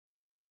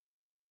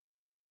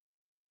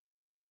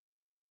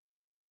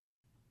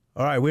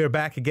All right, we are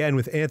back again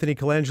with Anthony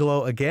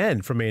Colangelo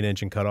again from Main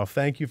Engine Cutoff.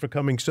 Thank you for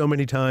coming so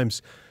many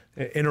times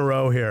in a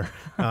row here.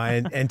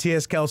 And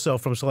T.S. Kelso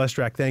from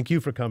CelesTrak, thank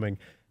you for coming.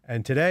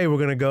 And today we're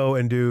going to go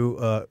and do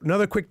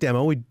another quick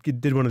demo. We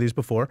did one of these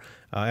before.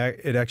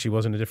 It actually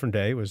wasn't a different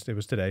day. It was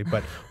today.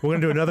 But we're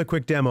going to do another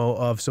quick demo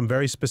of some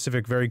very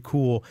specific, very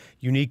cool,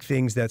 unique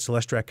things that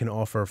CelesTrak can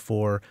offer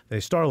for the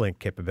Starlink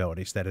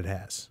capabilities that it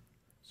has.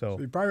 So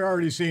you've probably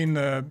already seen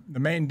the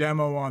main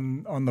demo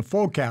on the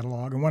full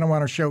catalog. And what I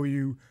want to show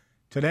you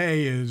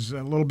today is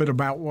a little bit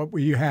about what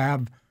we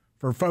have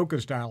for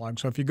focus dialog.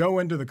 So if you go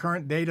into the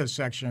current data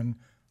section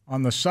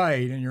on the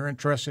site and you're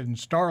interested in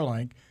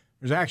Starlink,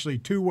 there's actually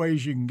two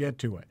ways you can get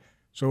to it.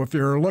 So if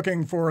you're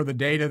looking for the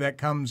data that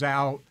comes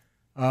out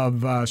of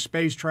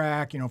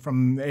SpaceTrak,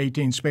 from the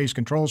 18th Space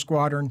Control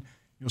Squadron,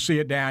 you'll see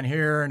it down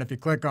here. And if you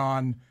click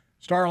on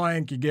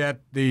Starlink, you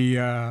get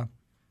the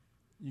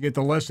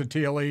list of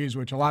TLEs,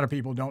 which a lot of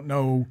people don't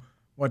know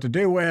what to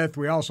do with.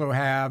 We also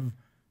have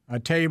a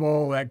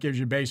table that gives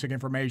you basic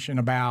information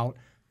about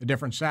the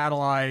different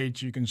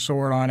satellites. You can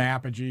sort on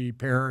apogee,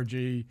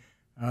 perigee,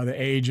 the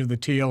age of the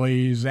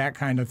TLEs, that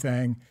kind of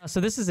thing. So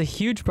this is a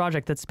huge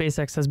project that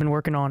SpaceX has been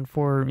working on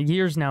for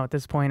years now at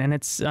this point, and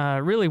it's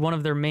really one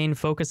of their main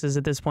focuses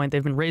at this point.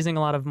 They've been raising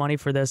a lot of money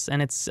for this,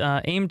 and it's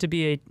aimed to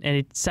be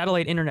a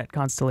satellite internet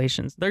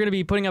constellation. They're going to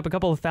be putting up a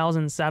couple of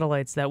thousand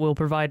satellites that will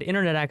provide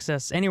internet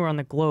access anywhere on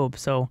the globe.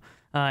 So,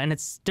 and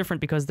it's different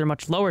because they're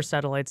much lower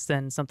satellites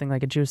than something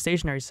like a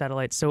geostationary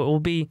satellite. So it will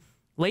be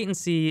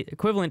latency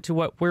equivalent to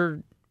what we're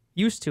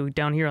used to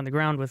down here on the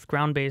ground with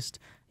ground-based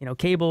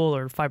cable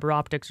or fiber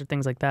optics or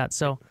things like that.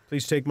 So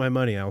please take my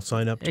money. I'll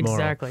sign up tomorrow.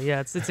 Exactly.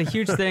 Yeah, it's a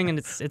huge thing, and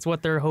it's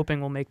what they're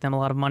hoping will make them a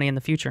lot of money in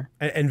the future.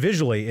 And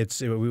visually,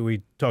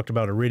 we talked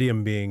about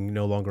Iridium being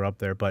no longer up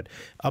there, but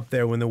up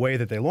there when the way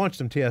that they launched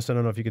them, TS, I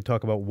don't know if you could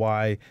talk about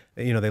why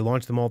they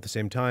launched them all at the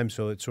same time,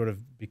 so it sort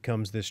of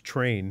becomes this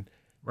train,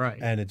 right?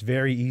 And it's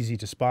very easy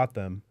to spot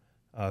them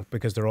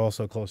because they're all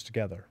so close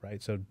together,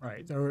 right? So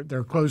right,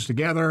 they're close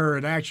together.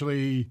 It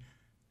actually.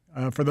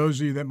 For those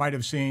of you that might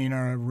have seen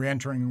a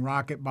re-entering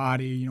rocket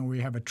body, we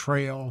have a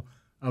trail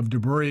of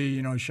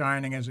debris,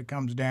 shining as it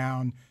comes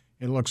down.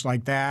 It looks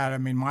like that. I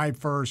mean, my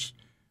first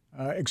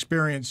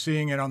experience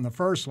seeing it on the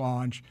first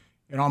launch,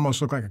 it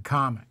almost looked like a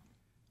comet.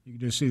 You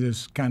could just see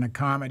this kind of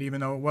comet, even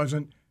though it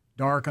wasn't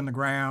dark on the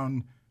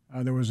ground.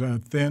 There was a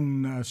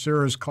thin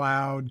cirrus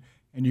cloud,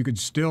 and you could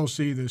still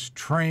see this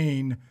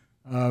train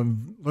of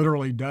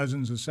literally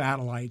dozens of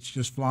satellites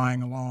just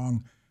flying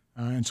along.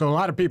 And so a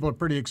lot of people are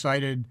pretty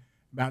excited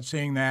about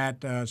seeing that.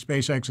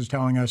 SpaceX is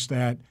telling us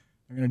that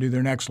they're going to do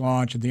their next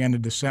launch at the end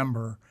of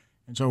December.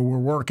 And so we're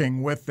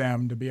working with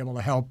them to be able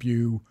to help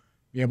you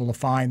be able to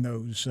find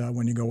those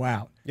when you go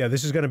out. Yeah,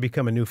 this is going to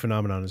become a new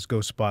phenomenon, is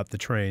go spot the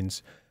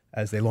trains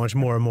as they launch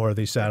more and more of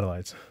these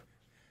satellites.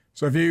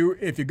 So if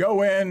you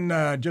go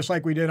in, just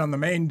like we did on the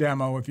main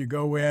demo, if you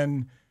go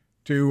in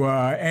to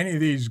any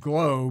of these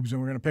globes, and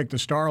we're going to pick the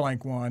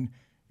Starlink one,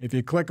 if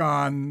you click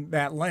on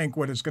that link,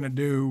 what it's going to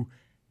do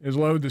is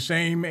load the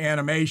same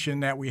animation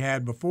that we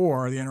had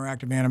before, the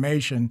interactive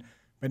animation,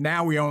 but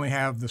now we only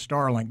have the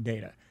Starlink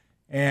data.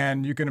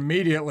 And you can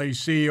immediately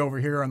see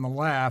over here on the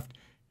left,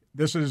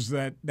 this is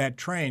that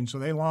train. So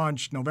they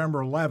launched November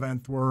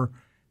 11th.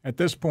 At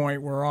this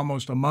point, we're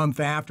almost a month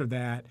after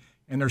that,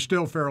 and they're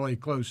still fairly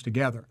close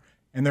together.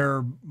 And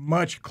they're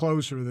much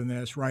closer than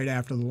this right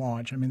after the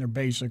launch. I mean, they're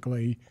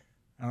basically,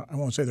 I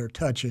won't say they're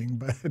touching,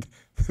 but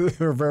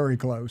they're very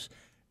close.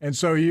 And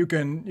so you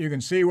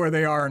can see where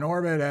they are in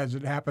orbit as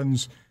it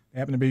happens. They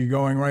happen to be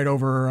going right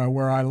over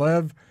where I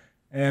live.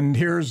 And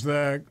here's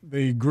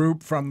the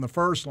group from the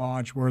first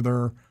launch where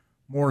they're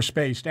more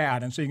spaced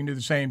out. And so you can do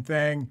the same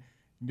thing. You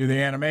can do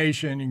the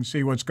animation. You can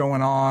see what's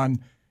going on.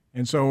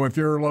 And so if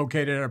you're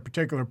located at a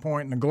particular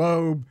point in the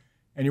globe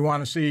and you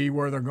want to see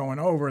where they're going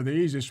over, the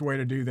easiest way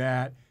to do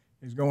that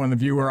is go in the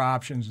viewer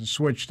options and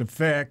switch to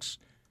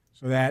fixed,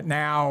 so that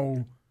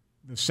now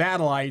the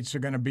satellites are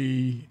going to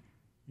be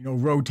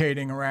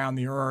rotating around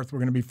the Earth. We're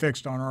going to be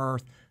fixed on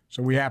Earth.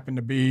 So we happen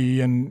to be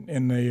in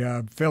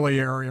the Philly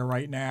area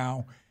right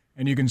now.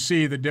 And you can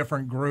see the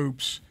different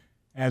groups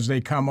as they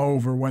come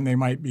over, when they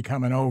might be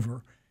coming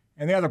over.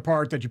 And the other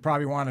part that you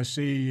probably want to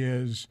see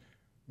is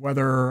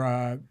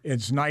whether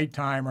it's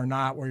nighttime or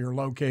not where you're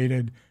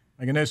located.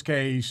 Like in this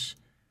case,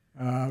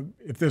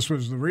 if this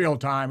was the real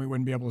time, we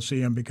wouldn't be able to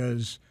see them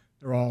because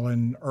they're all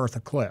in Earth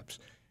eclipse.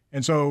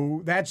 And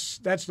so that's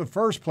the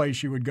first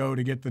place you would go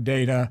to get the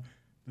data.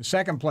 The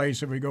second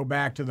place, if we go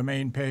back to the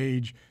main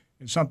page,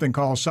 is something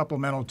called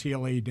supplemental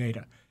TLE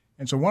data.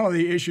 And so one of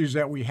the issues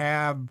that we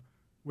have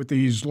with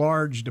these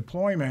large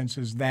deployments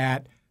is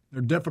that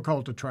they're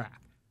difficult to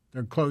track.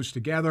 They're close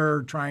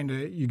together,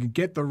 you can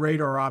get the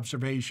radar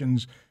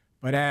observations,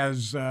 but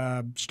as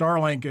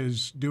Starlink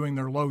is doing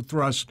their low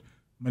thrust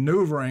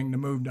maneuvering to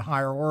move to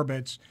higher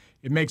orbits,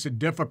 it makes it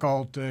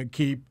difficult to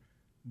keep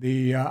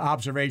the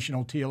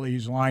observational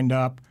TLEs lined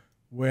up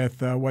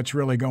with what's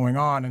really going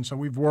on. And so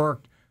we've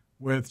worked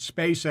with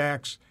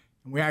SpaceX,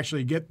 and we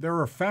actually get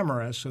their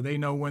ephemera, so they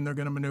know when they're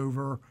going to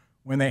maneuver,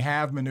 when they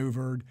have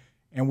maneuvered,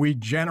 and we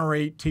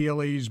generate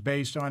TLEs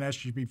based on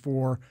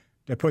SGP4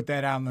 to put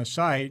that out on the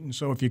site. And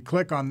so if you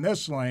click on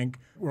this link,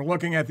 we're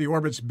looking at the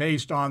orbits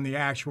based on the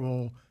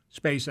actual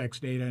SpaceX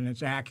data, and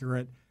it's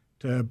accurate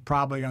to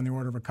probably on the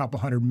order of a couple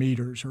hundred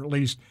meters, or at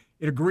least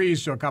it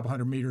agrees to a couple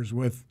hundred meters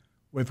with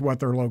what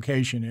their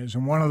location is.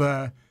 And one of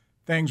the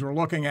things we're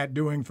looking at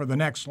doing for the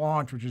next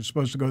launch, which is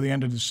supposed to go the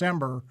end of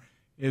December,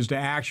 is to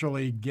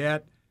actually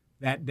get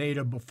that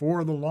data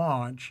before the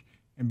launch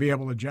and be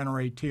able to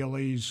generate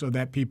TLEs so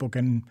that people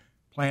can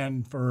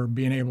plan for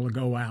being able to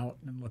go out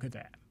and look at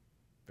that.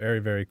 Very,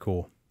 very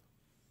cool.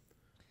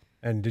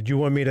 And did you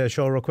want me to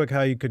show real quick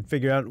how you could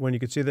figure out when you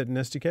could see that in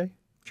SDK?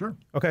 Sure.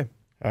 Okay.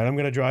 All right, I'm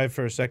going to drive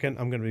for a second.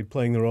 I'm going to be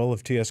playing the role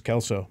of TS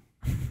Kelso.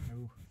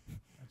 Oh,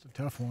 that's a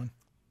tough one.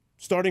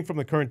 Starting from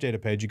the current data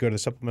page, you go to the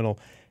supplemental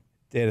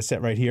data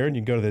set right here, and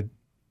you go to the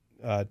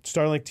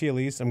Starlink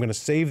TLEs. I'm going to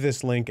save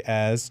this link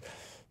as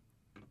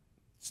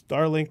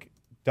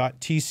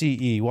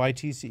starlink.tce. Why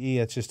TCE?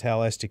 That's just how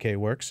SDK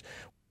works.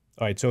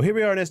 All right, so here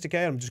we are in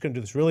SDK. I'm just going to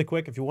do this really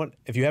quick. If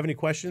you have any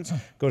questions,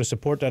 go to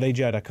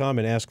support.agi.com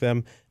and ask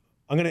them.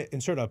 I'm going to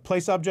insert a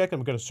place object.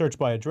 I'm going to search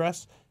by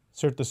address.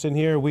 Insert this in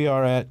here. We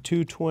are at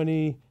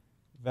 220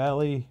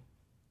 Valley.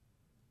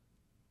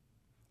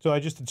 So I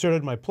just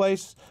inserted my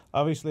place.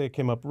 Obviously, it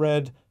came up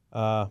red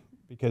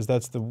because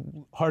that's the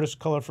hardest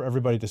color for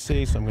everybody to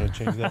see, so I'm going to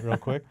change that real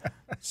quick.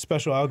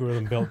 Special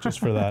algorithm built just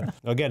for that.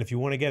 Again, if you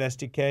want to get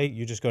SDK,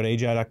 you just go to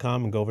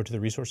agi.com and go over to the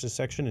resources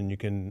section, and you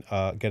can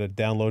get a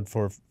download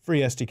for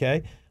free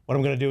SDK. What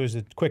I'm going to do is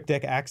a quick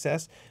deck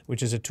access,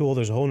 which is a tool.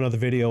 There's a whole other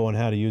video on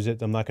how to use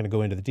it. I'm not going to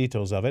go into the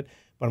details of it,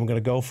 but I'm going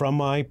to go from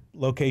my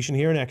location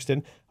here in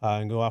Exton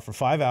and go out for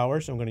 5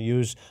 hours. I'm going to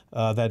use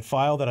that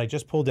file that I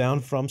just pulled down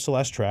from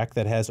CelesTrak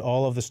that has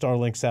all of the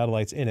Starlink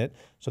satellites in it.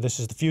 So this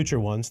is the future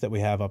ones that we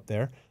have up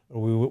there.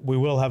 We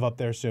will have up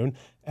there soon.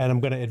 And I'm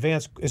going to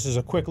advance. This is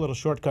a quick little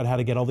shortcut how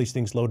to get all these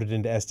things loaded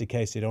into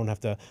SDK so you don't have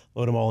to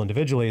load them all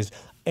individually. Is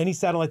any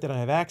satellite that I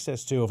have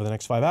access to over the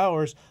next 5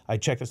 hours, I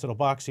check this little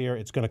box here.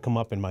 It's going to come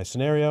up in my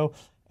scenario.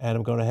 And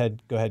I'm going to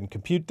go ahead and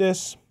compute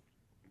this.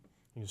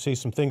 You see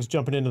some things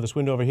jumping into this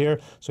window over here.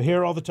 So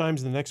here are all the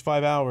times in the next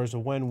 5 hours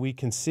of when we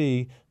can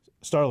see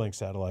Starlink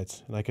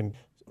satellites. And I can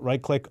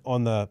right-click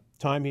on the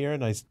time here,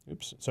 and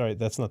oops, sorry,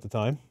 that's not the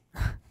time.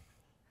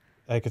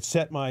 I could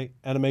set my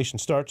animation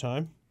start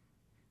time.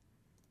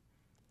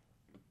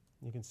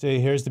 You can see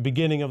here's the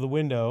beginning of the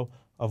window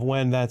of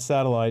when that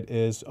satellite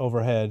is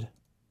overhead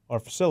our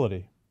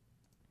facility.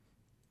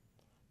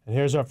 And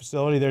here's our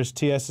facility. There's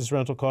TS's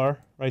rental car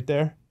right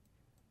there.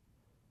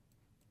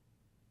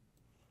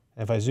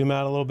 And if I zoom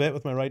out a little bit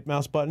with my right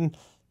mouse button,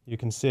 you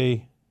can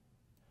see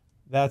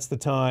that's the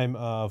time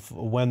of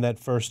when that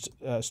first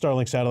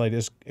Starlink satellite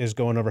is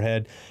going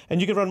overhead. And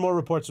you can run more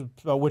reports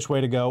about which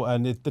way to go.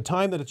 And the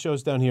time that it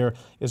shows down here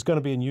is going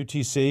to be in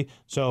UTC.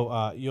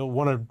 So you'll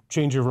want to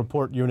change your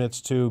report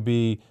units to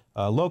be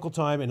local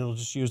time, and it'll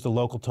just use the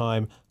local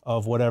time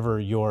of whatever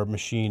your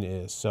machine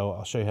is. So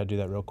I'll show you how to do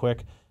that real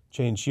quick.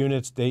 Change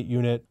units, date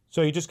unit.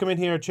 So you just come in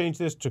here, change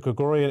this to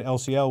Gregorian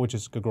LCL, which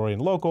is Gregorian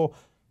local.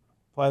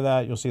 Apply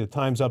that, you'll see the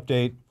times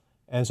update.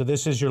 And so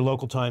this is your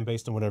local time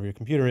based on whatever your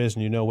computer is,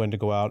 and you know when to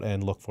go out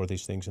and look for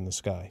these things in the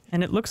sky.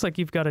 And it looks like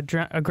you've got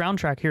a ground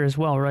track here as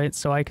well, right?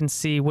 So I can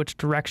see which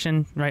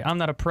direction, right? I'm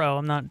not a pro.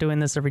 I'm not doing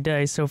this every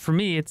day. So for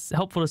me, it's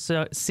helpful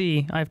to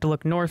see. I have to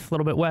look north, a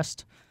little bit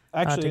west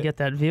to get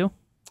that view.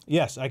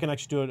 Yes, I can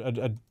actually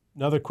do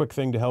another quick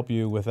thing to help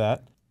you with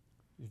that.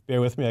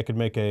 Bear with me. I could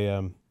make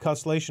a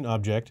constellation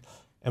object,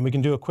 and we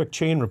can do a quick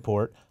chain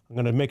report. I'm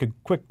going to make a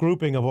quick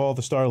grouping of all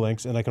the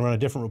Starlinks, and I can run a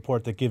different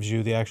report that gives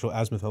you the actual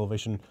azimuth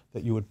elevation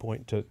that you would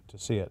point to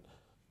see it.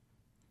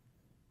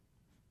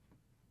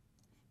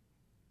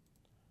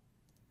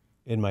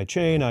 In my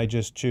chain, I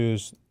just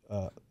choose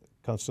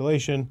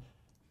constellation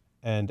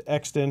and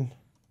Exton,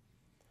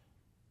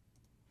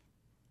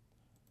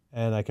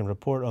 and I can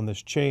report on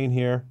this chain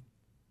here.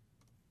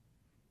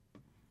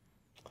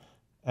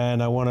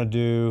 And I want to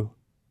do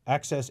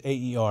Access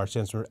AER,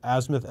 stands for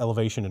azimuth,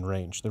 elevation, and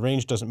range. The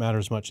range doesn't matter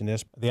as much in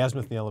this, the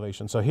azimuth and the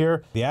elevation. So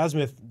here, the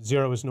azimuth,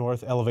 0 is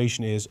north,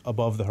 elevation is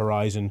above the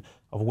horizon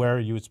of where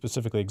you would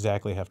specifically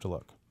exactly have to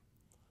look.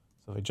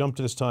 So if I jump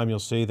to this time, you'll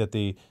see that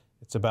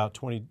it's about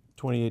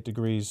 28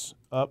 degrees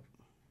up.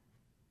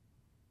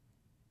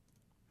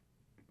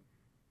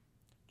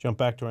 Jump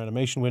back to our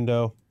animation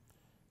window,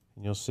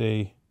 and you'll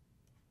see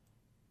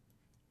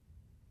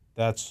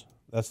that's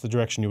the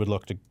direction you would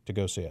look to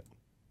go see it.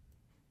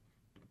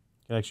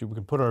 Actually, we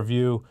can put our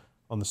view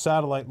on the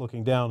satellite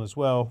looking down as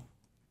well.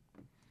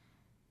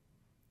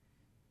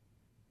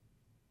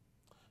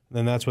 And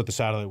then that's what the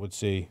satellite would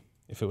see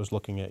if it was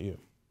looking at you.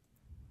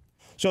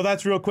 So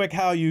that's real quick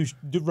how you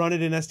run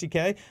it in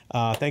SDK.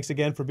 Thanks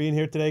again for being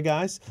here today,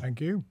 guys.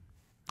 Thank you.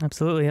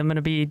 Absolutely. I'm going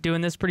to be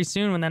doing this pretty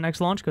soon when that next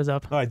launch goes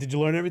up. All right. Did you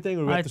learn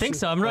everything? I think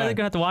so. I'm really going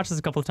to have to watch this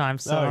a couple of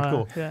times. So, all right,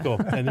 cool. Yeah. Cool.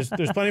 And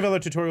there's plenty of other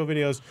tutorial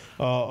videos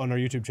on our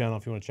YouTube channel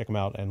if you want to check them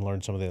out and learn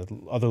some of the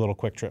other little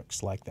quick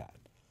tricks like that.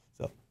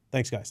 So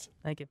thanks, guys.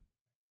 Thank you.